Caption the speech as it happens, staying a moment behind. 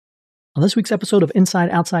On this week's episode of Inside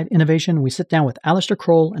Outside Innovation, we sit down with Alistair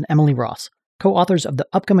Kroll and Emily Ross, co-authors of the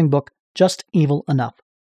upcoming book, Just Evil Enough.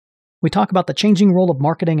 We talk about the changing role of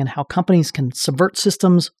marketing and how companies can subvert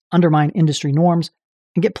systems, undermine industry norms,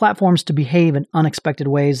 and get platforms to behave in unexpected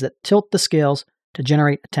ways that tilt the scales to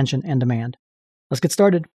generate attention and demand. Let's get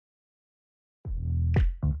started.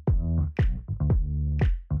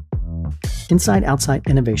 Inside Outside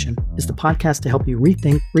Innovation is the podcast to help you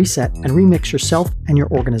rethink, reset, and remix yourself and your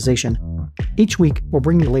organization. Each week, we'll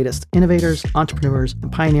bring you the latest innovators, entrepreneurs,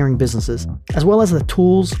 and pioneering businesses, as well as the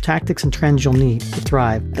tools, tactics, and trends you'll need to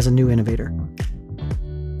thrive as a new innovator.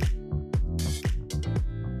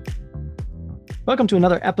 Welcome to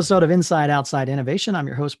another episode of Inside Outside Innovation. I'm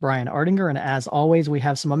your host, Brian Ardinger, and as always, we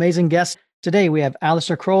have some amazing guests. Today, we have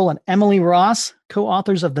Alistair Kroll and Emily Ross,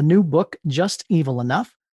 co-authors of the new book, Just Evil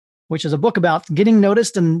Enough, which is a book about getting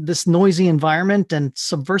noticed in this noisy environment and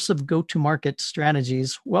subversive go-to-market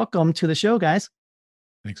strategies. Welcome to the show, guys.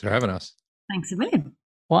 Thanks for having us. Thanks a million.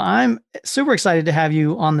 Well, I'm super excited to have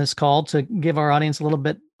you on this call to give our audience a little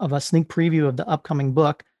bit of a sneak preview of the upcoming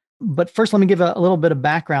book. But first, let me give a little bit of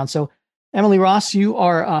background. So, Emily Ross, you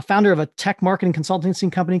are a founder of a tech marketing consultancy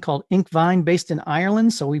company called Inkvine based in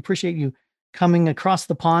Ireland. So we appreciate you coming across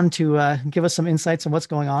the pond to give us some insights on what's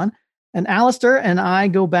going on. And Alistair and I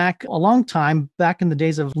go back a long time, back in the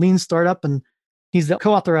days of Lean Startup, and he's the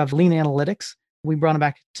co-author of Lean Analytics. We brought him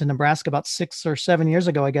back to Nebraska about 6 or 7 years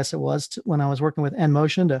ago, I guess it was, when I was working with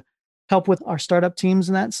Enmotion to help with our startup teams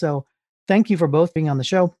and that. So thank you for both being on the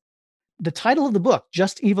show. The title of the book,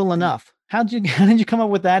 Just Evil Enough. How did you come up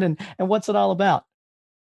with that, and what's it all about?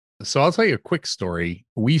 So I'll tell you a quick story.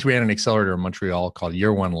 We ran an accelerator in Montreal called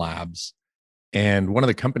Year One Labs. And one of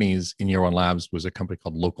the companies in Year One Labs was a company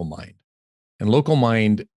called Local Mind. And Local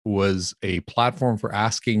Mind was a platform for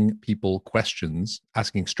asking people questions,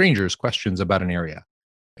 asking strangers questions about an area.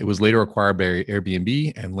 It was later acquired by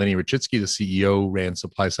Airbnb, and Lenny Rachitsky, the CEO, ran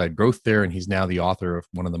supply side growth there. And he's now the author of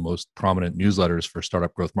one of the most prominent newsletters for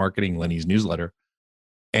startup growth marketing, Lenny's newsletter.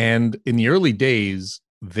 And in the early days,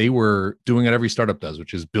 they were doing what every startup does,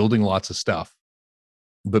 which is building lots of stuff.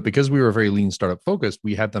 But because we were very lean startup focused,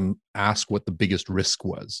 we had them ask what the biggest risk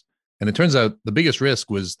was. And it turns out the biggest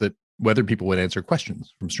risk was that whether people would answer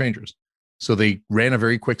questions from strangers. So they ran a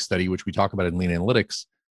very quick study, which we talk about in Lean Analytics,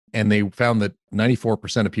 and they found that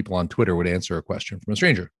 94% of people on Twitter would answer a question from a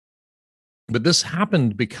stranger. But this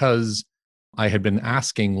happened because I had been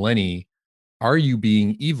asking Lenny, are you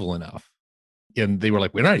being evil enough? And they were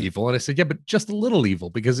like, we're not evil. And I said, yeah, but just a little evil,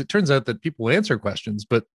 because it turns out that people answer questions,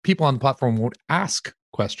 but people on the platform won't ask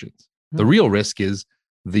questions. The real risk is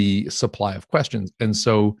the supply of questions. And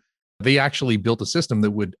so they actually built a system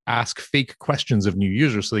that would ask fake questions of new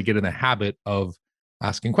users so they get in the habit of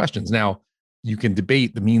asking questions. Now, you can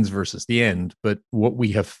debate the means versus the end, but what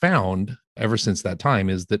we have found ever since that time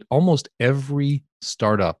is that almost every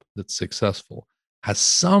startup that's successful has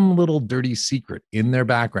some little dirty secret in their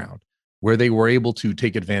background where they were able to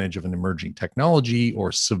take advantage of an emerging technology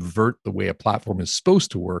or subvert the way a platform is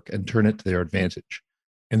supposed to work and turn it to their advantage.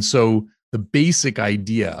 And so the basic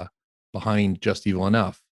idea behind Just Evil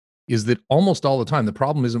Enough is that almost all the time, the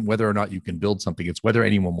problem isn't whether or not you can build something, it's whether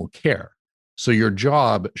anyone will care. So your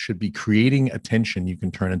job should be creating attention you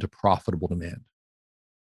can turn into profitable demand.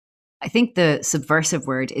 I think the subversive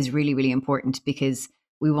word is really, really important, because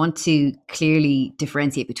we want to clearly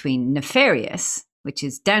differentiate between nefarious, which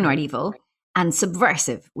is downright evil, and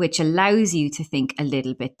subversive, which allows you to think a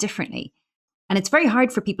little bit differently. And it's very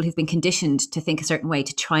hard for people who've been conditioned to think a certain way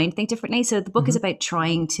to try and think differently. So the book is about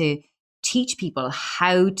trying to teach people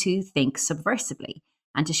how to think subversively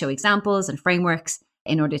and to show examples and frameworks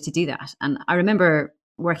in order to do that. And I remember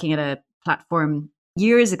working at a platform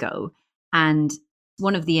years ago, and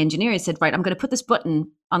one of the engineers said, right, I'm going to put this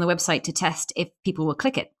button on the website to test if people will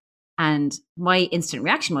click it. And my instant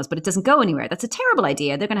reaction was, but it doesn't go anywhere. That's a terrible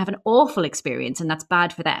idea. They're going to have an awful experience, and that's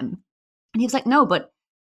bad for them. And he was like, no, but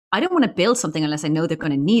I don't want to build something unless I know they're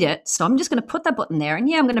going to need it. So I'm just going to put that button there. And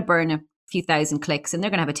yeah, I'm going to burn a few thousand clicks and they're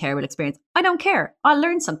going to have a terrible experience. I don't care. I'll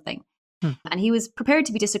learn something. And he was prepared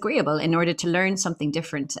to be disagreeable in order to learn something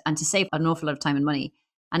different and to save an awful lot of time and money.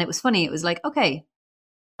 And it was funny. It was like, okay,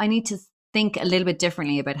 I need to think a little bit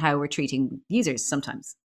differently about how we're treating users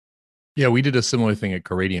sometimes. Yeah, we did a similar thing at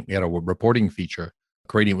Coradiant. We had a reporting feature.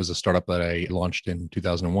 Coradiant was a startup that I launched in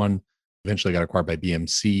 2001, eventually got acquired by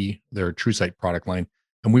BMC, their TrueSight product line.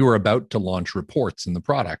 And we were about to launch reports in the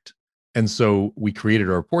product. And so we created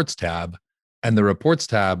a reports tab, and the reports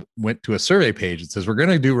tab went to a survey page. It says, we're going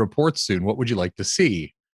to do reports soon. What would you like to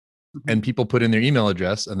see? And people put in their email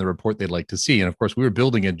address and the report they'd like to see. And of course, we were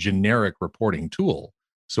building a generic reporting tool.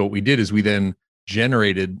 So what we did is we then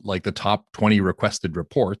generated like the top 20 requested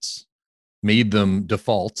reports, made them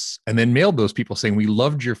defaults, and then mailed those people saying, we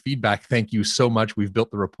loved your feedback. Thank you so much. We've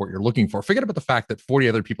built the report you're looking for. Forget about the fact that 40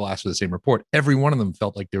 other people asked for the same report. Every one of them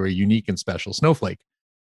felt like they were a unique and special snowflake.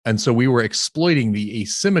 And so we were exploiting the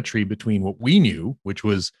asymmetry between what we knew, which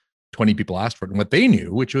was 20 people asked for it, and what they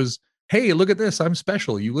knew, which was, hey, look at this. I'm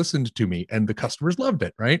special. You listened to me. And the customers loved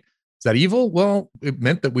it, right? Is that evil? Well, it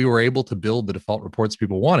meant that we were able to build the default reports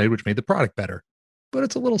people wanted, which made the product better. But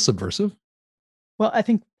it's a little subversive. Well, I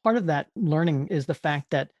think part of that learning is the fact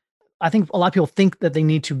that I think a lot of people think that they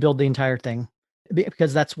need to build the entire thing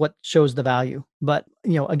because that's what shows the value. But,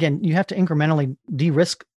 again, you have to incrementally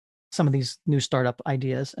de-risk some of these new startup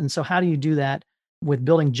ideas. And so how do you do that with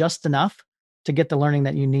building just enough to get the learning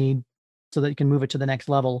that you need so that you can move it to the next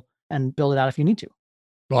level and build it out if you need to?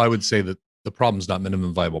 Well, I would say that the problem is not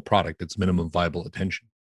minimum viable product, it's minimum viable attention.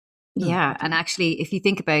 Yeah. And actually, if you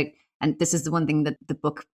think about, and this is the one thing that the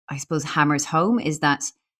book, I suppose, hammers home, is that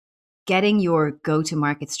getting your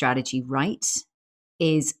go-to-market strategy right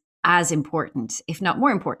is as important, if not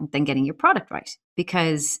more important, than getting your product right.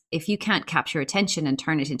 Because if you can't capture attention and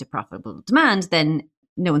turn it into profitable demand, then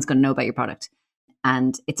no one's going to know about your product.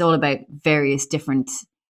 And it's all about various different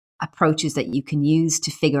approaches that you can use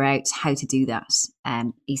to figure out how to do that.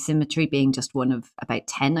 Asymmetry being just one of about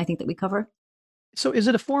 10, I think, that we cover. So is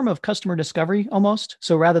it a form of customer discovery almost?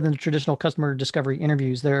 So rather than traditional customer discovery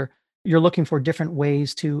interviews, you're looking for different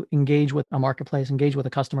ways to engage with a marketplace, engage with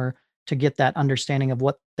a customer to get that understanding of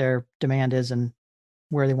what their demand is and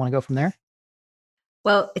where they want to go from there?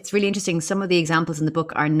 Well, it's really interesting. Some of the examples in the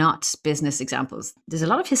book are not business examples. There's a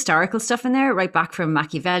lot of historical stuff in there, right back from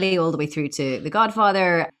Machiavelli all the way through to The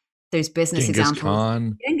Godfather. There's business Genghis examples.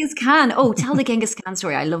 Khan. Genghis Khan. Oh, tell the Genghis Khan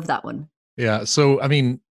story. I love that one. Yeah. So, I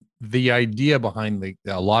mean, the idea behind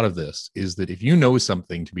a lot of this is that if you know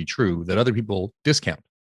something to be true that other people discount,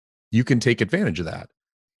 you can take advantage of that.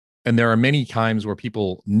 And there are many times where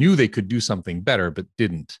people knew they could do something better, but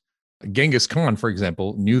didn't. Genghis Khan, for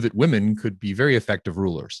example, knew that women could be very effective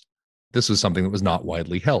rulers. This was something that was not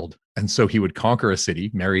widely held. And so he would conquer a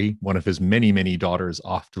city, marry one of his many, many daughters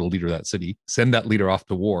off to the leader of that city, send that leader off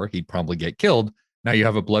to war. He'd probably get killed. Now you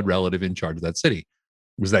have a blood relative in charge of that city.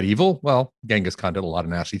 Was that evil? Well, Genghis Khan did a lot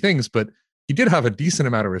of nasty things, but he did have a decent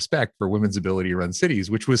amount of respect for women's ability to run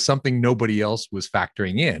cities, which was something nobody else was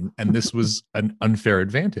factoring in. And this was an unfair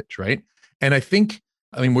advantage, right? And I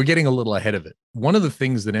mean, we're getting a little ahead of it. One of the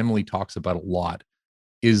things that Emily talks about a lot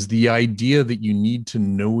is the idea that you need to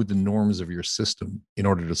know the norms of your system in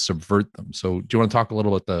order to subvert them. So do you want to talk a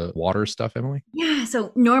little about the water stuff, Emily? Yeah.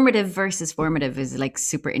 So normative versus formative is like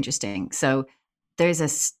super interesting. So there's a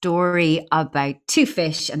story about two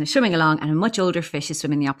fish and they're swimming along and a much older fish is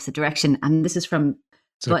swimming the opposite direction. And this is from...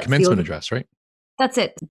 It's a commencement address, right? That's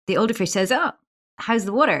it. The older fish says, oh, how's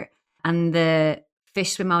the water? And the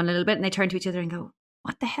fish swim on a little bit and they turn to each other and go,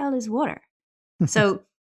 what the hell is water? So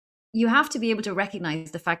you have to be able to recognize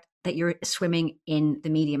the fact that you're swimming in the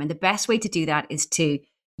medium. And the best way to do that is to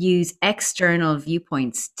use external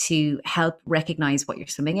viewpoints to help recognize what you're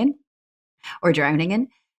swimming in or drowning in.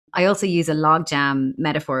 I also use a logjam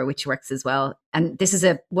metaphor, which works as well. And this is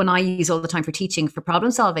one I use all the time for teaching, for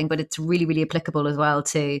problem solving, but it's really, really applicable as well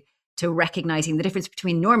to recognizing the difference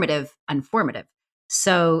between normative and formative.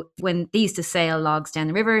 So when they used to sail logs down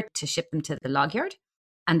the river to ship them to the log yard,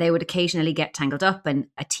 and they would occasionally get tangled up, and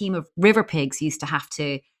a team of river pigs used to have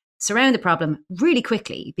to surround the problem really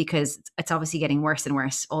quickly because it's obviously getting worse and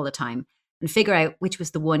worse all the time, and figure out which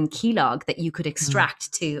was the one key log that you could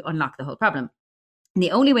extract to unlock the whole problem. And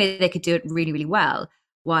the only way they could do it really, really well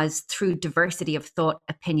was through diversity of thought,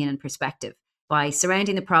 opinion, and perspective, by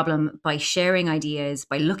surrounding the problem, by sharing ideas,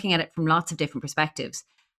 by looking at it from lots of different perspectives.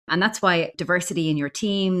 And that's why diversity in your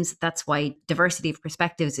teams, that's why diversity of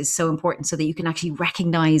perspectives is so important, so that you can actually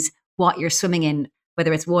recognize what you're swimming in,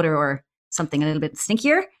 whether it's water or something a little bit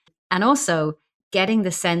stinkier. And also getting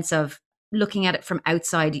the sense of looking at it from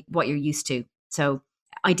outside what you're used to. So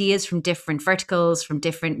ideas from different verticals, from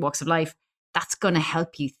different walks of life, that's going to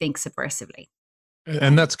help you think subversively.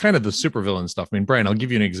 And that's kind of the supervillain stuff. I mean, Brian, I'll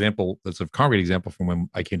give you an example that's a concrete example from when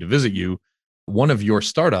I came to visit you. One of your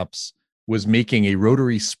startups was making a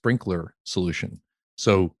rotary sprinkler solution.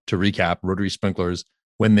 So to recap, rotary sprinklers,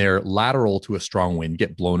 when they're lateral to a strong wind,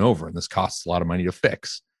 get blown over, and this costs a lot of money to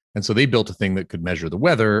fix. And so they built a thing that could measure the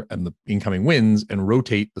weather and the incoming winds and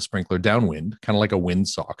rotate the sprinkler downwind, kind of like a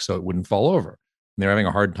windsock, so it wouldn't fall over. And they're having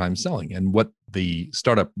a hard time selling. And what the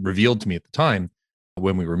startup revealed to me at the time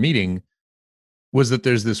when we were meeting was that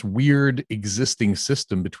there's this weird existing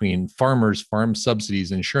system between farmers, farm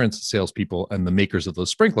subsidies, insurance salespeople, and the makers of those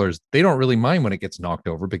sprinklers. They don't really mind when it gets knocked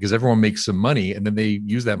over because everyone makes some money and then they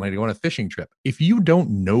use that money to go on a fishing trip. If you don't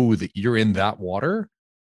know that you're in that water,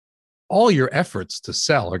 all your efforts to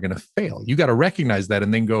sell are going to fail. You got to recognize that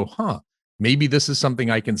and then go, maybe this is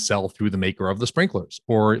something I can sell through the maker of the sprinklers.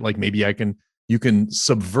 Or like maybe you can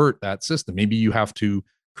subvert that system. Maybe you have to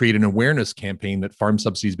create an awareness campaign that farm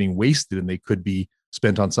subsidies being wasted and they could be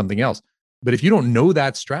spent on something else. But if you don't know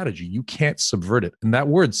that strategy, you can't subvert it. And that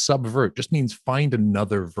word subvert just means find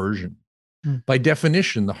another version. By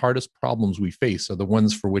definition, the hardest problems we face are the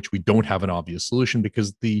ones for which we don't have an obvious solution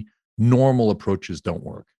because the normal approaches don't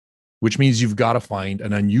work, which means you've got to find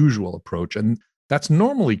an unusual approach. And that's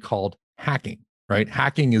normally called hacking, right?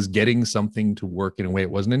 Hacking is getting something to work in a way it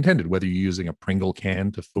wasn't intended, whether you're using a Pringle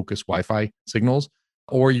can to focus Wi-Fi signals,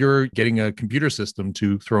 or you're getting a computer system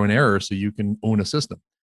to throw an error so you can own a system.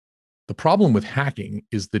 The problem with hacking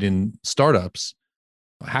is that in startups,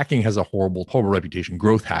 hacking has a horrible reputation.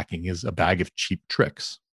 Growth hacking is a bag of cheap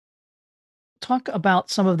tricks. Talk about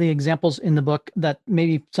some of the examples in the book that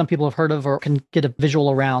maybe some people have heard of or can get a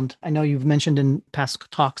visual around. I know you've mentioned in past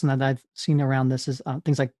talks and that I've seen around this is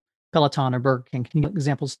things like Peloton or Burger King. Can you give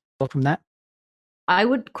examples from that? I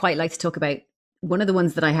would quite like to talk about one of the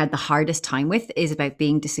ones that I had the hardest time with is about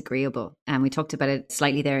being disagreeable. And we talked about it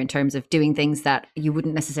slightly there in terms of doing things that you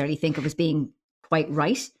wouldn't necessarily think of as being quite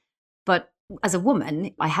right. But as a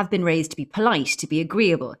woman, I have been raised to be polite, to be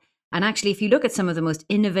agreeable. And actually, if you look at some of the most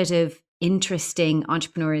innovative, interesting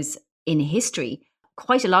entrepreneurs in history,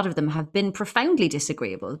 quite a lot of them have been profoundly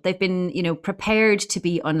disagreeable. They've been, prepared to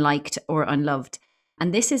be unliked or unloved.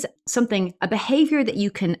 And this is a behavior that you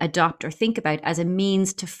can adopt or think about as a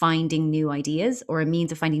means to finding new ideas or a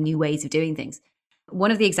means of finding new ways of doing things. One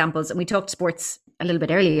of the examples, and we talked sports a little bit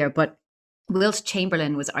earlier, but Wilt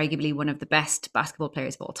Chamberlain was arguably one of the best basketball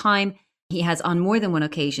players of all time. He has on more than one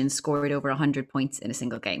occasion scored over 100 points in a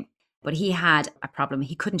single game. But he had a problem.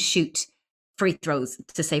 He couldn't shoot free throws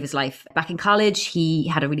to save his life. Back in college, he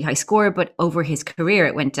had a really high score, but over his career,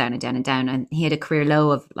 it went down and down and down. And he had a career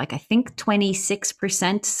low of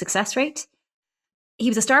 26% success rate. He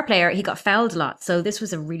was a star player. He got fouled a lot. So this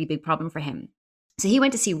was a really big problem for him. So he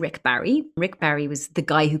went to see Rick Barry. Rick Barry was the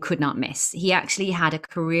guy who could not miss. He actually had a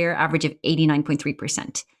career average of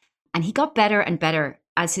 89.3%. And he got better and better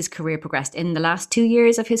as his career progressed. In the last 2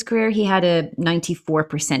 years of his career, he had a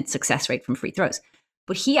 94% success rate from free throws.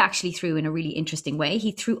 But he actually threw in a really interesting way.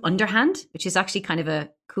 He threw underhand, which is actually kind of a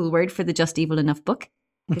cool word for the Just Evil Enough book,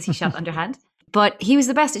 because he shot underhand. But he was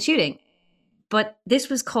the best at shooting. But this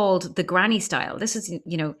was called the granny style. This is,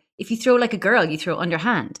 if you throw like a girl, you throw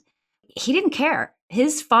underhand. He didn't care.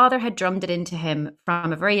 His father had drummed it into him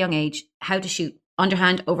from a very young age, how to shoot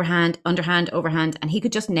underhand, overhand, underhand, overhand, and he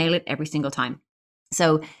could just nail it every single time.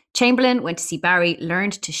 So Chamberlain went to see Barry,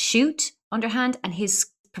 learned to shoot underhand, and his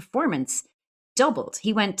performance doubled.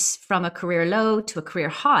 He went from a career low to a career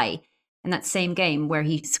high in that same game where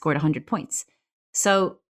he scored 100 points.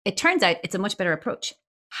 So it turns out it's a much better approach.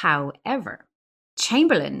 However,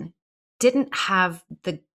 Chamberlain didn't have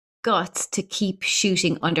the guts to keep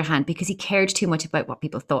shooting underhand because he cared too much about what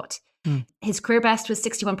people thought. His career best was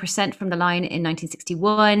 61% from the line in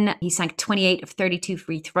 1961. He sank 28 of 32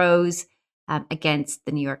 free throws against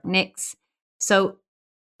the New York Knicks. So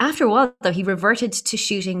after a while, though, he reverted to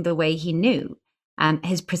shooting the way he knew.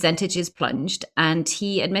 His percentages plunged, and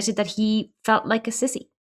he admitted that he felt like a sissy.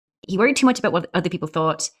 He worried too much about what other people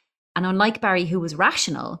thought. And unlike Barry, who was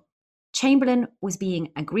rational, Chamberlain was being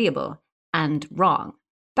agreeable and wrong.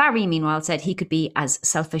 Barry, meanwhile, said he could be as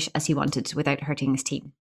selfish as he wanted without hurting his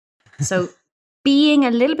team. So being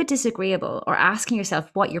a little bit disagreeable or asking yourself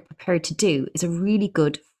what you're prepared to do is a really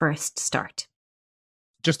good first start.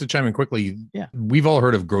 Just to chime in quickly, we've all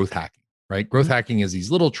heard of growth hacking, right? Growth hacking is these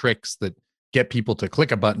little tricks that get people to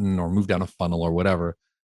click a button or move down a funnel or whatever.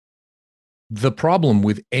 The problem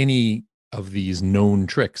with any of these known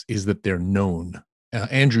tricks is that they're known.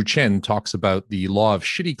 Andrew Chen talks about the law of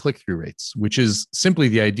shitty click-through rates, which is simply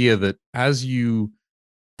the idea that as you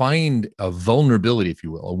find a vulnerability, if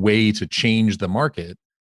you will, a way to change the market,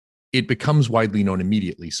 it becomes widely known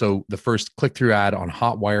immediately. So the first click-through ad on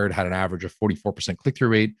Hotwired had an average of 44% click-through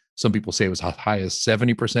rate. Some people say it was as high as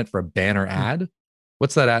 70% for a banner ad.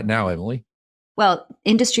 What's that at now, Emily? Well,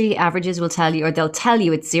 industry averages will tell you, or they'll tell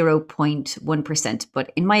you it's 0.1%.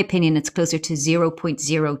 But in my opinion, it's closer to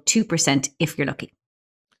 0.02% if you're lucky.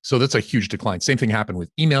 So that's a huge decline. Same thing happened with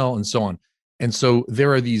email and so on. And so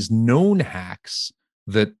there are these known hacks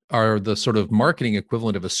that are the sort of marketing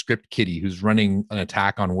equivalent of a script kiddie who's running an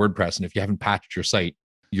attack on WordPress. And if you haven't patched your site,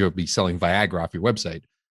 you'll be selling Viagra off your website.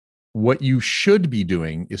 What you should be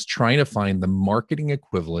doing is trying to find the marketing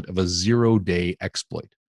equivalent of a 0-day exploit.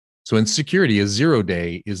 So in security, a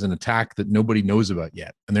 0-day is an attack that nobody knows about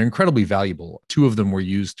yet, and they're incredibly valuable. 2 of them were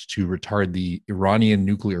used to retard the Iranian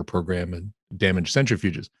nuclear program and damage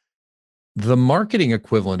centrifuges. The marketing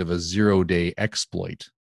equivalent of a 0-day exploit,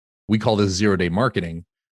 we call this 0-day marketing,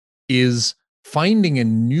 is finding a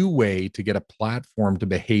new way to get a platform to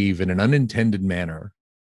behave in an unintended manner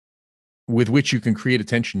with which you can create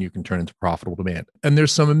attention, you can turn into profitable demand. And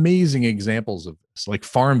there's some amazing examples of this, like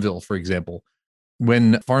Farmville, for example.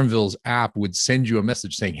 When Farmville's app would send you a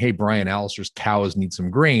message saying, hey, Brian, Alistair's cows need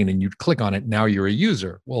some grain, and you'd click on it, now you're a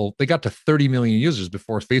user. Well, they got to 30 million users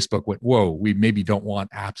before Facebook went, whoa, we maybe don't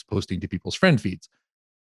want apps posting to people's friend feeds.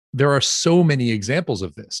 There are so many examples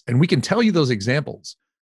of this, and we can tell you those examples.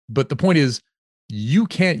 But the point is, you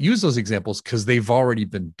can't use those examples because they've already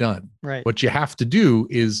been done. Right. What you have to do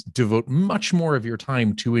is devote much more of your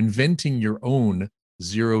time to inventing your own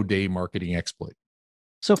 0-day marketing exploit.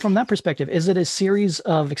 So from that perspective, is it a series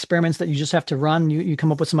of experiments that you just have to run? You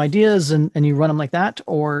come up with some ideas and you run them like that?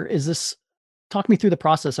 Or is this, talk me through the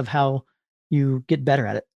process of how you get better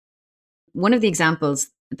at it? One of the examples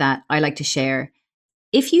that I like to share,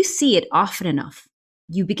 if you see it often enough,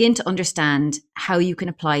 you begin to understand how you can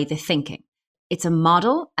apply the thinking. It's a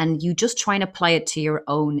model and you just try and apply it to your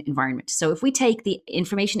own environment. So if we take the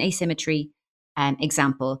information asymmetry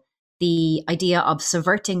example, the idea of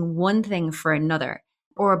subverting one thing for another,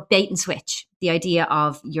 or bait and switch, the idea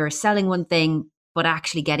of you're selling one thing, but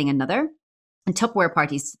actually getting another. And Tupperware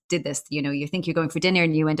parties did this. You think you're going for dinner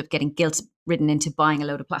and you end up getting guilt-ridden into buying a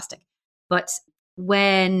load of plastic. But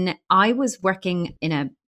when I was working in a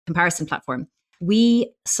comparison platform,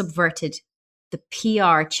 we subverted the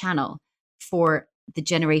PR channel for the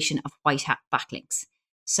generation of white hat backlinks.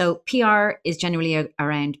 So PR is generally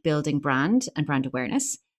around building brand and brand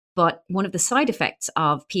awareness. But one of the side effects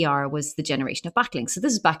of PR was the generation of backlinks. So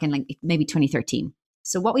this is back in maybe 2013.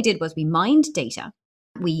 So what we did was we mined data.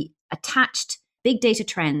 We attached big data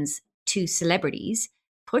trends to celebrities,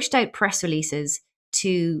 pushed out press releases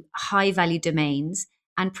to high value domains,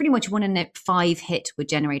 and pretty much 1 in 5 hit would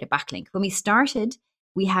generate a backlink. When we started,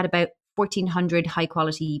 we had about 1,400 high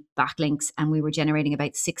quality backlinks, and we were generating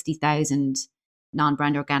about 60,000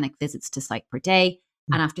 non-brand organic visits to site per day.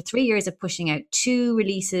 And after 3 years of pushing out 2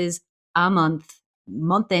 releases a month,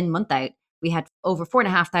 month in, month out, we had over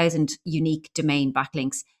 4,500 unique domain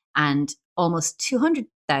backlinks and almost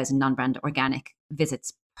 200,000 non-brand organic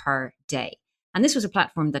visits per day. And this was a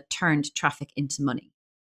platform that turned traffic into money.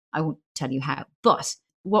 I won't tell you how. But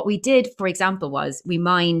what we did, for example, was we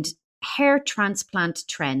mined hair transplant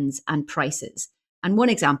trends and prices. And one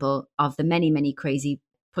example of the many, many crazy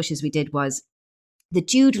pushes we did was the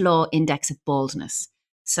Jude Law Index of Baldness.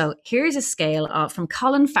 So here's a scale of from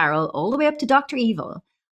Colin Farrell all the way up to Dr. Evil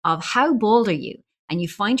of how bald are you? And you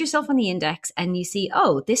find yourself on the index and you see,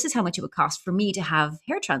 oh, this is how much it would cost for me to have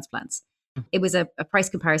hair transplants. It was a price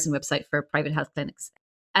comparison website for private health clinics.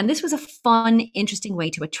 And this was a fun, interesting way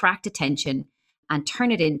to attract attention and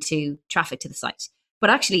turn it into traffic to the site. But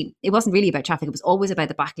actually, it wasn't really about traffic. It was always about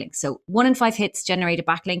the backlink. So 1 in 5 hits generate a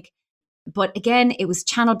backlink. But again, it was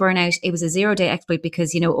channel burnout. It was a 0-day exploit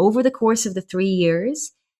because, over the course of the 3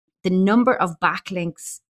 years, the number of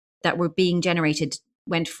backlinks that were being generated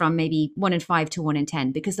went from maybe 1 in 5 to 1 in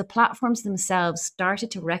 10 because the platforms themselves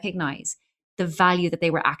started to recognize the value that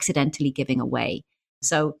they were accidentally giving away.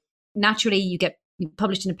 So naturally, you get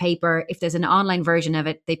published in a paper. If there's an online version of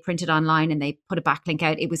it, they print it online and they put a backlink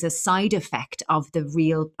out. It was a side effect of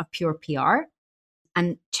pure PR.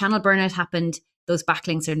 And channel burnout happened. Those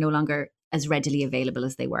backlinks are no longer as readily available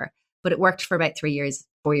as they were. But it worked for about 3 years,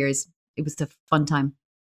 4 years. It was a fun time.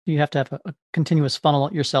 You have to have a continuous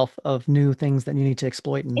funnel yourself of new things that you need to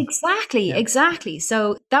exploit. Exactly.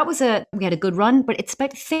 So that was we had a good run, but it's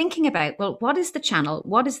about thinking about, well, what is the channel?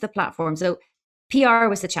 What is the platform? So PR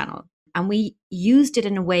was the channel, and we used it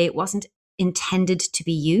in a way it wasn't intended to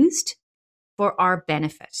be used for our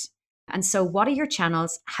benefit. And so what are your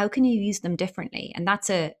channels? How can you use them differently? And that's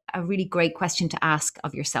a really great question to ask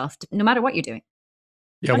of yourself, no matter what you're doing.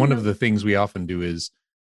 Yeah, one of the things we often do is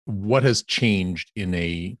what has changed in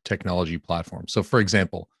a technology platform. So for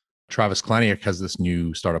example, Travis Kalanick has this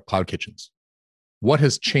new startup, Cloud Kitchens. What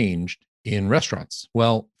has changed in restaurants?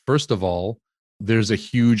 Well, first of all, there's a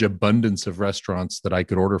huge abundance of restaurants that I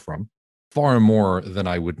could order from, far more than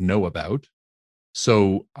I would know about.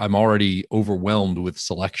 So I'm already overwhelmed with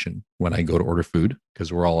selection when I go to order food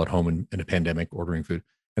because we're all at home in a pandemic ordering food.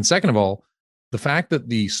 And second of all, the fact that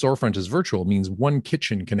the storefront is virtual means one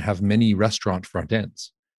kitchen can have many restaurant front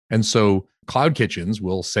ends. And so cloud kitchens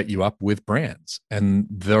will set you up with brands, and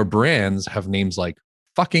their brands have names like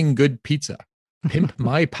fucking good pizza, pimp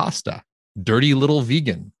my pasta, dirty little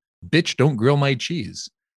vegan, bitch, don't grill my cheese.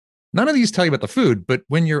 None of these tell you about the food, but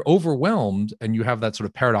when you're overwhelmed and you have that sort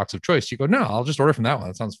of paradox of choice, you go, no, I'll just order from that one.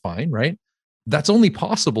 That sounds fine, right? That's only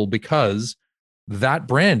possible because that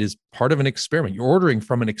brand is part of an experiment. You're ordering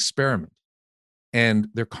from an experiment, and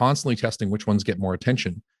they're constantly testing which ones get more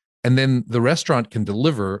attention. And then the restaurant can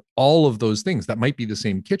deliver all of those things that might be the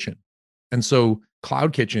same kitchen. And so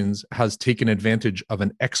Cloud Kitchens has taken advantage of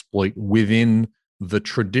an exploit within the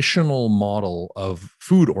traditional model of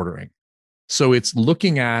food ordering. So it's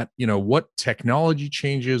looking at, what technology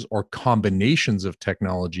changes or combinations of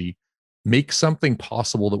technology make something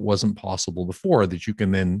possible that wasn't possible before that you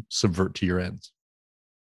can then subvert to your ends.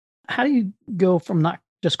 How do you go from not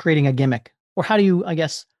just creating a gimmick, or how do you, I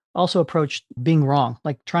guess, also approach being wrong,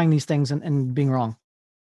 like trying these things and being wrong?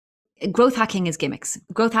 Growth hacking is gimmicks.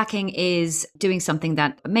 Growth hacking is doing something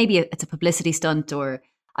that maybe it's a publicity stunt, or,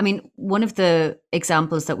 one of the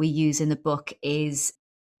examples that we use in the book is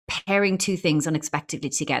pairing two things unexpectedly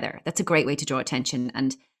together. That's a great way to draw attention.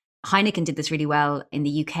 And Heineken did this really well in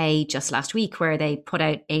the UK just last week, where they put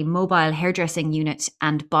out a mobile hairdressing unit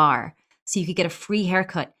and bar. So you could get a free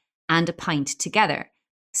haircut and a pint together.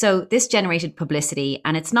 So this generated publicity,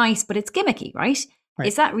 and it's nice, but it's gimmicky, right?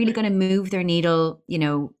 Is that really going to move their needle,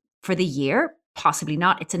 for the year? Possibly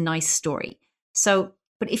not. It's a nice story. So,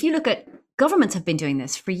 but if you look at, governments have been doing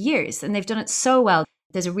this for years, and they've done it so well.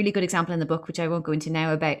 There's a really good example in the book, which I won't go into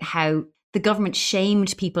now, about how the government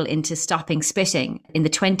shamed people into stopping spitting in the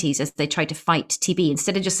 1920s as they tried to fight TB.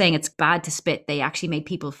 Instead of just saying it's bad to spit, they actually made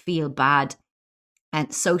people feel bad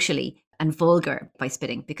and socially and vulgar by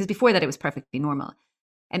spitting, because before that it was perfectly normal.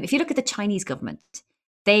 And if you look at the Chinese government,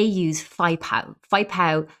 they use Fai Pao. Fai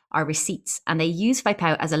Pao are receipts, and they use Fai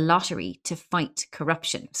Pao as a lottery to fight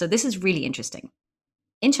corruption. So this is really interesting.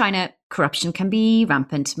 In China, corruption can be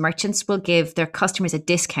rampant. Merchants will give their customers a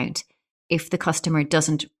discount if the customer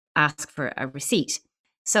doesn't ask for a receipt.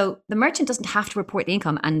 So the merchant doesn't have to report the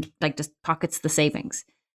income and just pockets the savings.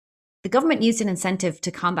 The government used an incentive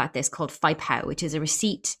to combat this called Fai Pao, which is a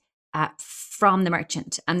receipt from the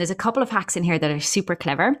merchant. And there's a couple of hacks in here that are super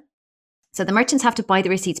clever. So the merchants have to buy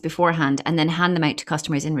the receipts beforehand and then hand them out to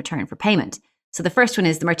customers in return for payment. So the first one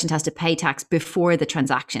is the merchant has to pay tax before the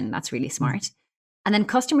transaction. That's really smart. And then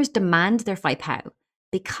customers demand their Fai Pao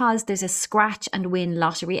because there's a scratch and win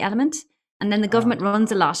lottery element. And then the government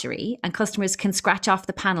runs a lottery and customers can scratch off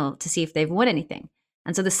the panel to see if they've won anything.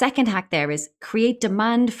 And so the second hack there is create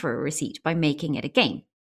demand for a receipt by making it a game.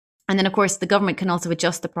 And then, of course, the government can also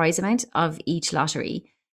adjust the prize amount of each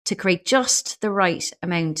lottery to create just the right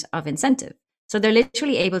amount of incentive. So they're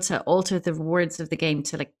literally able to alter the rewards of the game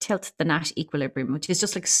to tilt the Nash equilibrium, which is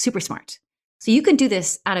just super smart. So you can do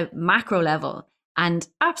this at a macro level and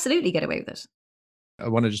absolutely get away with it. I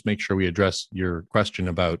want to just make sure we address your question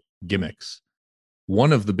about gimmicks.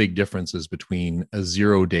 One of the big differences between a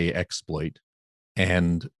 0-day exploit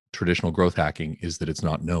and traditional growth hacking is that it's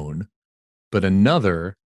not known. But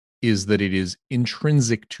another is that it is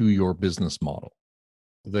intrinsic to your business model.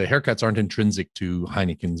 The haircuts aren't intrinsic to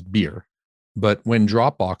Heineken's beer. But when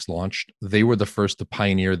Dropbox launched, they were the first to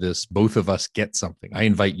pioneer this, both of us get something. I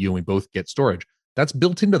invite you and we both get storage. That's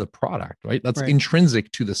built into the product, right? That's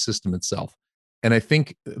intrinsic to the system itself. And I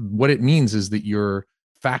think what it means is that you're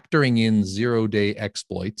factoring in 0-day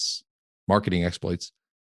exploits, marketing exploits,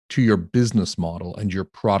 to your business model and your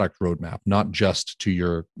product roadmap, not just to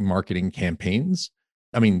your marketing campaigns.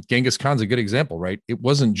 I mean, Genghis Khan's a good example, right? It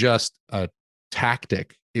wasn't just a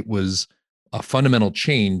tactic. It was a fundamental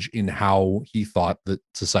change in how he thought that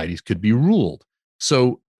societies could be ruled.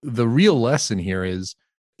 So the real lesson here is,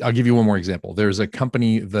 I'll give you one more example. There's a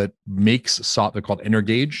company that makes they're called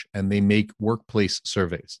Energage, and they make workplace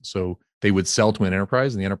surveys. So they would sell to an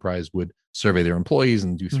enterprise, and the enterprise would survey their employees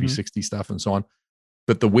and do 360 stuff and so on.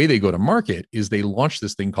 But the way they go to market is they launch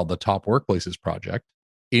this thing called the Top Workplaces Project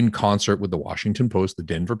in concert with the Washington Post, the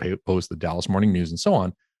Denver Post, the Dallas Morning News, and so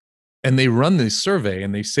on. And they run this survey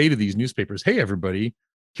and they say to these newspapers, hey, everybody,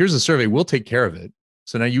 here's a survey. We'll take care of it.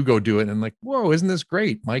 So now you go do it. And I'm like, whoa, isn't this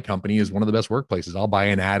great? My company is one of the best workplaces. I'll buy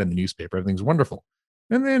an ad in the newspaper. Everything's wonderful.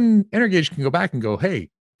 And then Energage can go back and go, hey,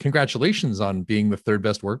 congratulations on being the third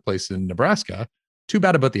best workplace in Nebraska. Too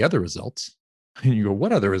bad about the other results. And you go,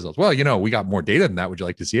 what other results? Well, we got more data than that. Would you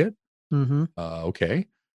like to see it? Okay.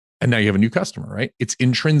 And now you have a new customer, right? It's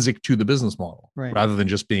intrinsic to the business model rather than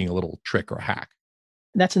just being a little trick or hack.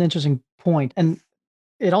 That's an interesting point. And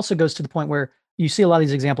it also goes to the point where you see a lot of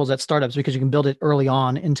these examples at startups because you can build it early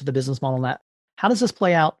on into the business model. And that How does this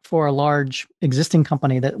play out for a large existing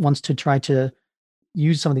company that wants to try to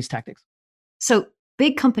use some of these tactics? So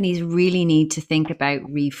big companies really need to think about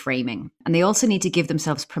reframing, and they also need to give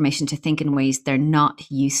themselves permission to think in ways they're not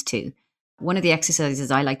used to. One of the exercises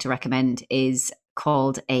I like to recommend is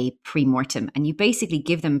called a pre-mortem, and you basically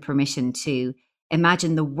give them permission to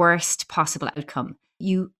imagine the worst possible outcome.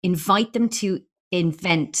 You invite them to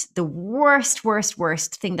invent the worst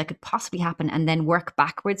thing that could possibly happen and then work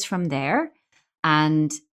backwards from there.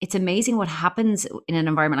 And it's amazing what happens in an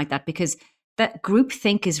environment like that, because that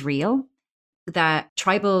groupthink is real, that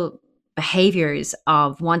tribal behaviors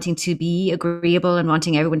of wanting to be agreeable and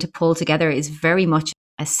wanting everyone to pull together is very much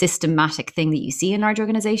a systematic thing that you see in large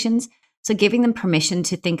organizations. So giving them permission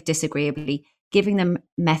to think disagreeably, giving them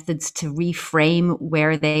methods to reframe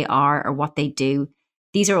where they are or what they do,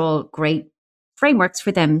 these are all great frameworks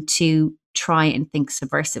for them to try and think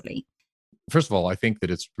subversively. First of all, I think that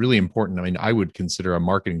it's really important. I mean, I would consider a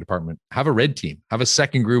marketing department, have a red team, have a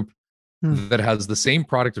second group that has the same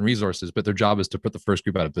product and resources, but their job is to put the first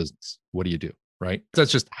group out of business. What do? Right?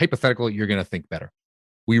 That's just hypothetical. You're going to think better.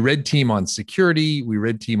 We red team on security. We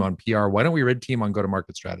red team on PR. Why don't we red team on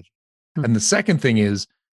go-to-market strategy? And the second thing is,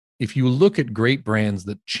 if you look at great brands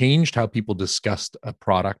that changed how people discussed a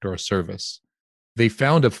product or a service, they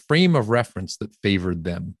found a frame of reference that favored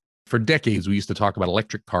them. For decades, we used to talk about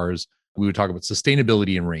electric cars. We would talk about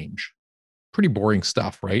sustainability and range. Pretty boring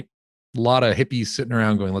stuff, right? A lot of hippies sitting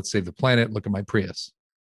around going, let's save the planet. Look at my Prius.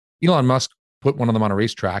 Elon Musk put one of them on a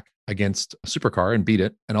racetrack against a supercar and beat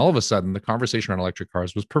it. And all of a sudden, the conversation around electric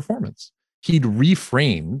cars was performance. He'd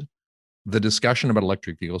reframed the discussion about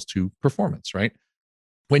electric vehicles to performance, right?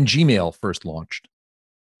 When Gmail first launched,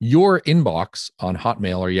 your inbox on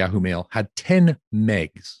Hotmail or Yahoo Mail had 10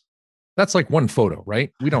 megs. That's like one photo,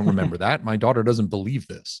 right? We don't remember that. My daughter doesn't believe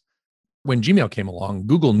this. When Gmail came along,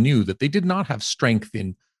 Google knew that they did not have strength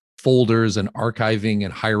in folders and archiving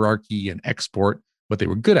and hierarchy and export. What they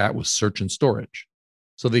were good at was search and storage.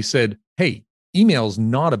 So they said, hey, email's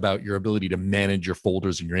not about your ability to manage your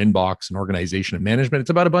folders in your inbox and organization and management.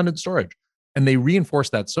 It's about abundant storage. And they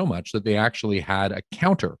reinforced that so much that they actually had a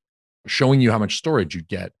counter showing you how much storage you'd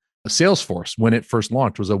get. Salesforce, when it first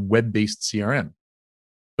launched, was a web-based CRM.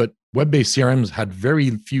 But web-based CRMs had very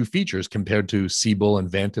few features compared to Siebel and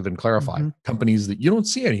Vantiv and Clarify, companies that you don't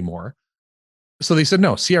see anymore. So they said,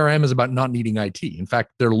 no, CRM is about not needing IT. In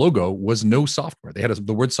fact, their logo was no software. They had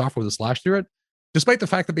the word software with a slash through it, despite the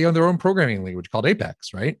fact that they own their own programming language called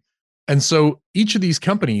Apex, right? And so each of these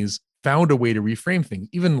companies found a way to reframe things,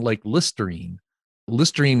 even like Listerine.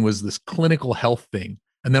 Listerine was this clinical health thing.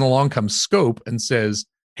 And then along comes Scope and says,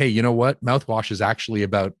 hey, you know what? Mouthwash is actually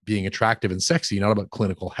about being attractive and sexy, not about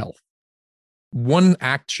clinical health. One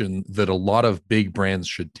action that a lot of big brands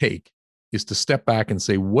should take is to step back and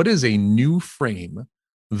say, what is a new frame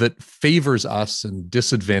that favors us and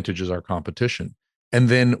disadvantages our competition? And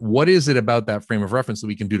then what is it about that frame of reference that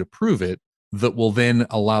we can do to prove it that will then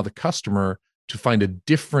allow the customer to find a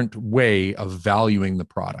different way of valuing the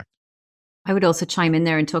product? I would also chime in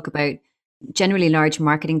there and talk about generally large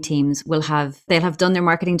marketing teams they'll have done their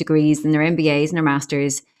marketing degrees and their MBAs and their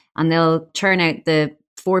masters, and they'll churn out the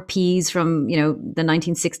 4 Ps from, the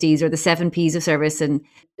 1960s or the 7 Ps of service. And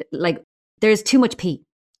like, there's too much P.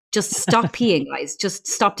 Just stop peeing, guys. Just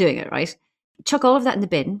stop doing it, right? Chuck all of that in the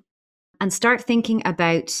bin and start thinking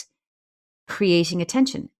about creating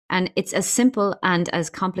attention. And it's as simple and as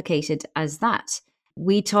complicated as that.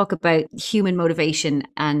 We talk about human motivation,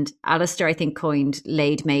 and Alistair, I think, coined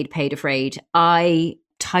laid, made, paid, afraid. I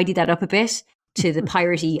tidied that up a bit to the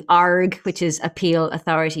piratey ARG, which is appeal,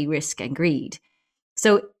 authority, risk, and greed.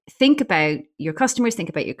 So think about your customers, think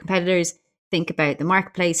about your competitors, think about the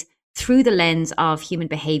marketplace through the lens of human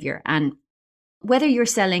behavior. And whether you're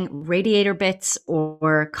selling radiator bits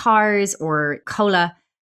or cars or cola,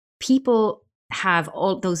 people have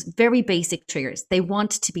all those very basic triggers. They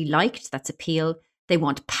want to be liked, that's appeal. They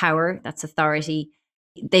want power, that's authority.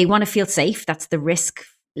 They want to feel safe, that's the risk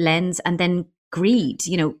lens. And then greed,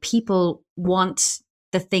 people want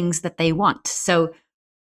the things that they want. So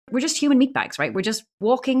we're just human meat bags, right? We're just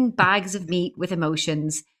walking bags of meat with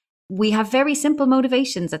emotions. We have very simple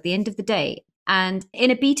motivations at the end of the day. And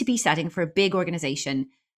in a B2B setting for a big organization,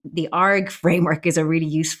 the ARG framework is a really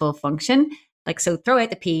useful function. So throw out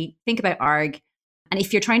the P, think about ARG. And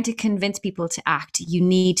if you're trying to convince people to act, you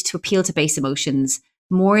need to appeal to base emotions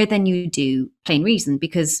more than you do plain reason,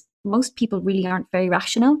 because most people really aren't very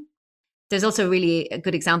rational. There's also really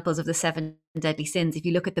good examples of the 7 deadly sins. If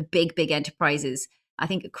you look at the big enterprises, I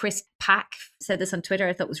think Chris Pack said this on Twitter,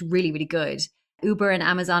 I thought was really, really good. Uber and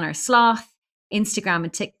Amazon are sloth. Instagram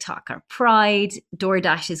and TikTok are pride,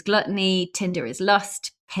 DoorDash is gluttony, Tinder is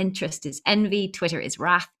lust, Pinterest is envy, Twitter is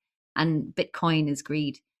wrath, and Bitcoin is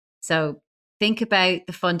greed. So think about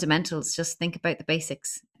the fundamentals, just think about the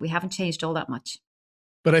basics. We haven't changed all that much.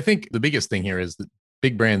 But I think the biggest thing here is that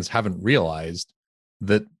big brands haven't realized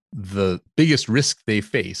that the biggest risk they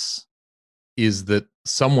face is that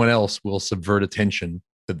someone else will subvert attention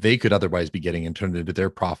that they could otherwise be getting and turn it into their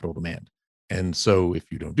profitable demand. And so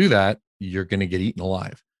if you don't do that, you're going to get eaten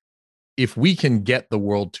alive. If we can get the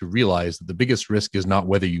world to realize that the biggest risk is not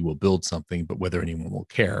whether you will build something, but whether anyone will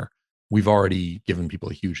care, we've already given people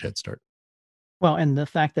a huge head start. Well, and the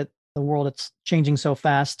fact that the world, it's changing so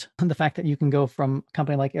fast, and the fact that you can go from a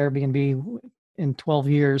company like Airbnb in 12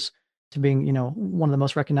 years to being, one of the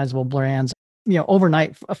most recognizable brands,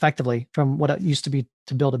 overnight, effectively, from what it used to be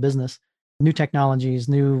to build a business. New technologies,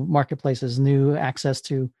 new marketplaces, new access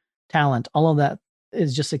to talent, all of that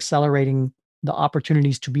is just accelerating the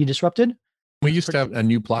opportunities to be disrupted. We used to have a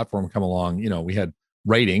new platform come along. We had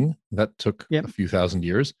writing that took a few thousand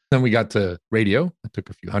years. Then we got to radio, that took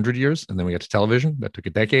a few hundred years. And then we got to television, that took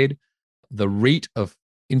a decade. The rate of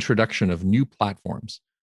introduction of new platforms,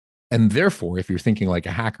 and therefore, if you're thinking like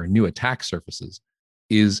a hacker, new attack surfaces,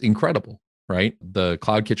 is incredible, right? The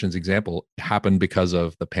Cloud Kitchens example happened because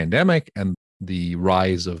of the pandemic and the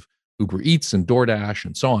rise of Uber Eats and DoorDash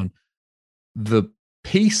and so on. The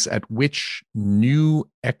pace at which new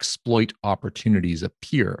exploit opportunities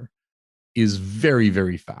appear is very,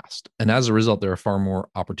 very fast. And as a result, there are far more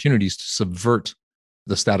opportunities to subvert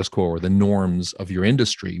the status quo or the norms of your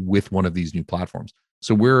industry with one of these new platforms.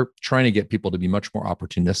 So we're trying to get people to be much more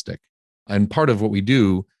opportunistic. And part of what we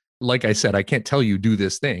do, like I said, I can't tell you do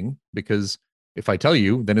this thing, because if I tell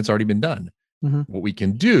you, then it's already been done. Mm-hmm. What we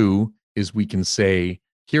can do is we can say,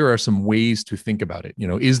 here are some ways to think about it.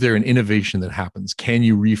 Is there an innovation that happens? Can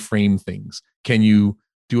you reframe things? Can you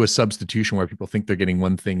do a substitution where people think they're getting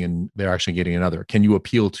one thing and they're actually getting another? Can you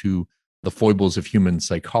appeal to the foibles of human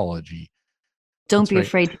psychology? Don't be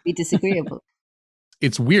afraid to be disagreeable.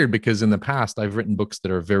 It's weird because in the past, I've written books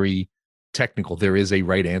that are very technical. There is a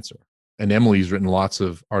right answer. And Emily's written lots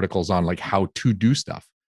of articles on like how to do stuff.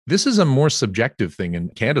 This is a more subjective thing,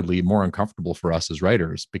 and candidly more uncomfortable for us as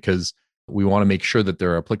writers, because we want to make sure that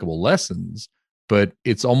there are applicable lessons, but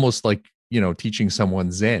it's almost like, teaching someone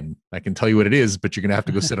Zen. I can tell you what it is, but you're going to have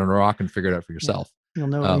to go sit on a rock and figure it out for yourself. You'll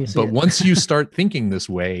know when you see but it. Once you start thinking this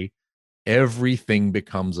way, everything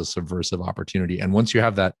becomes a subversive opportunity. And once you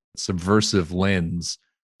have that subversive lens,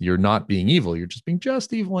 you're not being evil. You're just being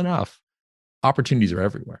just evil enough. Opportunities are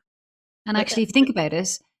everywhere. And actually, if you think about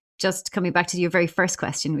it, just coming back to your very first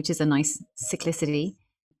question, which is a nice cyclicity,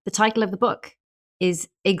 the title of the book is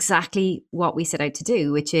exactly what we set out to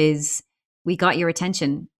do, which is we got your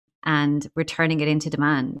attention and we're turning it into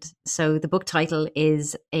demand. So the book title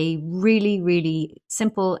is a really, really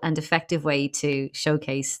simple and effective way to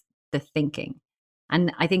showcase the thinking.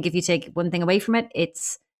 And I think if you take one thing away from it,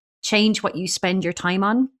 it's change what you spend your time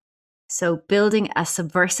on. So building a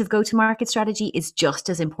subversive go-to-market strategy is just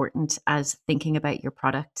as important as thinking about your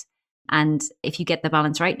product. And if you get the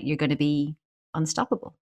balance right, you're going to be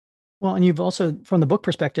unstoppable. Well, and you've also, from the book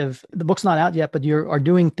perspective, the book's not out yet, but you are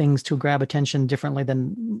doing things to grab attention differently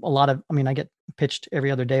than a lot of, I get pitched every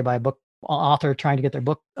other day by a book author trying to get their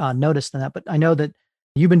book noticed and that. But I know that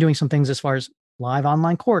you've been doing some things as far as live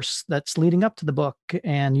online course that's leading up to the book.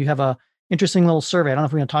 And you have a interesting little survey. I don't know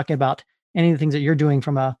if we're going to talk about any of the things that you're doing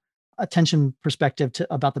from a attention perspective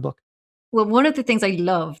about the book. Well, one of the things I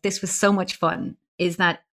love, this was so much fun, is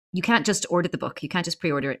that you can't just order the book. You can't just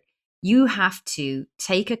pre-order it. You have to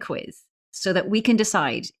take a quiz so that we can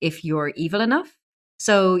decide if you're evil enough.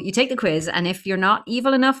 So you take the quiz, and if you're not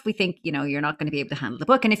evil enough, we think, you're not going to be able to handle the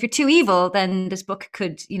book. And if you're too evil, then this book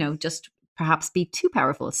could, just perhaps be too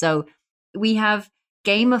powerful. So we have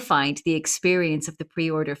gamified the experience of the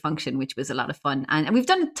pre-order function, which was a lot of fun. And we've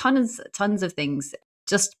done tons of things,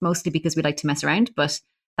 just mostly because we like to mess around. But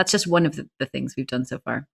that's just one of the things we've done so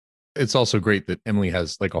far. It's also great that Emily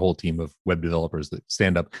has like a whole team of web developers that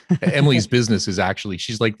stand up. Emily's business is actually,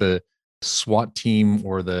 she's like the SWAT team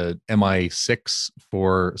or the MI6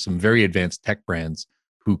 for some very advanced tech brands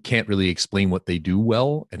who can't really explain what they do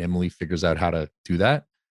well. And Emily figures out how to do that.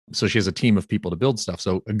 So she has a team of people to build stuff.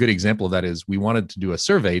 So a good example of that is we wanted to do a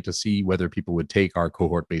survey to see whether people would take our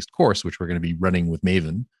cohort-based course, which we're going to be running with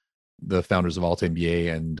Maven. The founders of Alt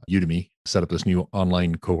MBA and Udemy set up this new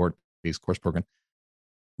online cohort-based course program.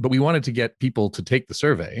 But we wanted to get people to take the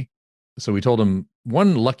survey. So we told them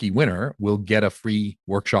one lucky winner will get a free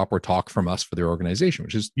workshop or talk from us for their organization,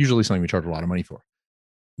 which is usually something we charge a lot of money for.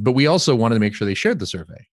 But we also wanted to make sure they shared the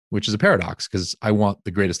survey. which is a paradox because I want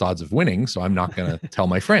the greatest odds of winning. So I'm not going to tell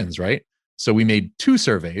my friends, right? So we made 2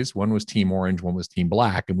 surveys. One was Team Orange, one was Team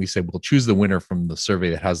Black. And we said, we'll choose the winner from the survey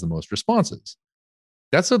that has the most responses.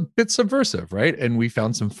 That's a bit subversive, right? And we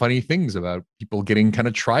found some funny things about people getting kind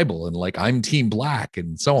of tribal and like, I'm Team Black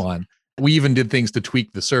and so on. We even did things to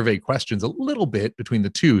tweak the survey questions a little bit between the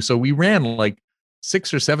two. So we ran like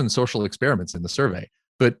 6 or 7 social experiments in the survey.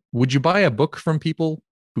 But would you buy a book from people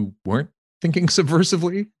who weren't thinking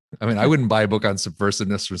subversively? I mean, I wouldn't buy a book on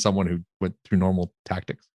subversiveness from someone who went through normal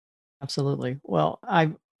tactics. Absolutely. Well,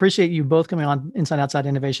 I appreciate you both coming on Inside Outside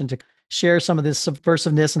Innovation to share some of this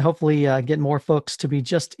subversiveness and hopefully get more folks to be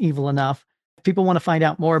just evil enough. If people want to find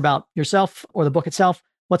out more about yourself or the book itself,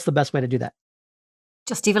 what's the best way to do that?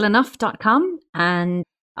 justevilenough.com. And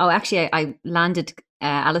I landed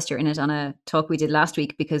Alistair in it on a talk we did last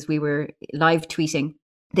week because we were live tweeting.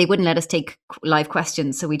 They wouldn't let us take live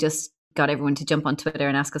questions, so we just got everyone to jump on Twitter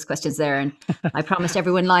and ask us questions there. And I promised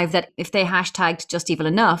everyone live that if they hashtagged Just Evil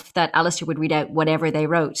Enough, that Alistair would read out whatever they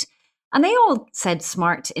wrote. And they all said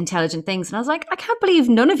smart, intelligent things. And I was like, I can't believe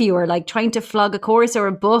none of you are like trying to flog a course or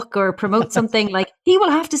a book or promote something. Like, he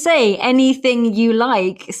will have to say anything you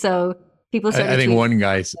like. So people started I think one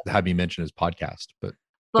guy had me mention his podcast, but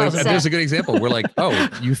there's a good example. We're like, oh,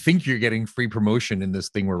 you think you're getting free promotion in this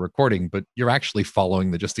thing we're recording, but you're actually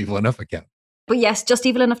following the Just Evil Enough account. But yes,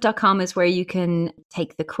 justevilenough.com is where you can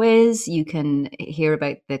take the quiz, you can hear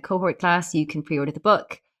about the cohort class, you can pre-order the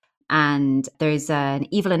book. And there's an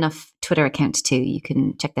Evil Enough Twitter account too. You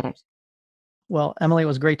can check that out. Well, Emily, it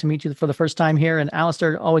was great to meet you for the first time here. And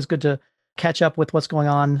Alistair, always good to catch up with what's going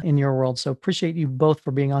on in your world. So appreciate you both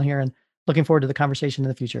for being on here and looking forward to the conversation in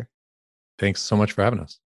the future. Thanks so much for having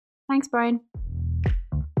us. Thanks, Brian.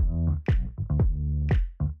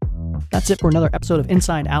 That's it for another episode of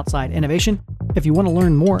Inside Outside Innovation. If you want to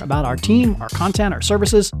learn more about our team, our content, our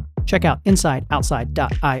services, check out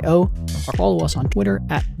insideoutside.io or follow us on Twitter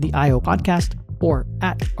at the IO Podcast or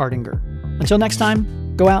at Ardinger. Until next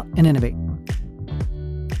time, go out and innovate.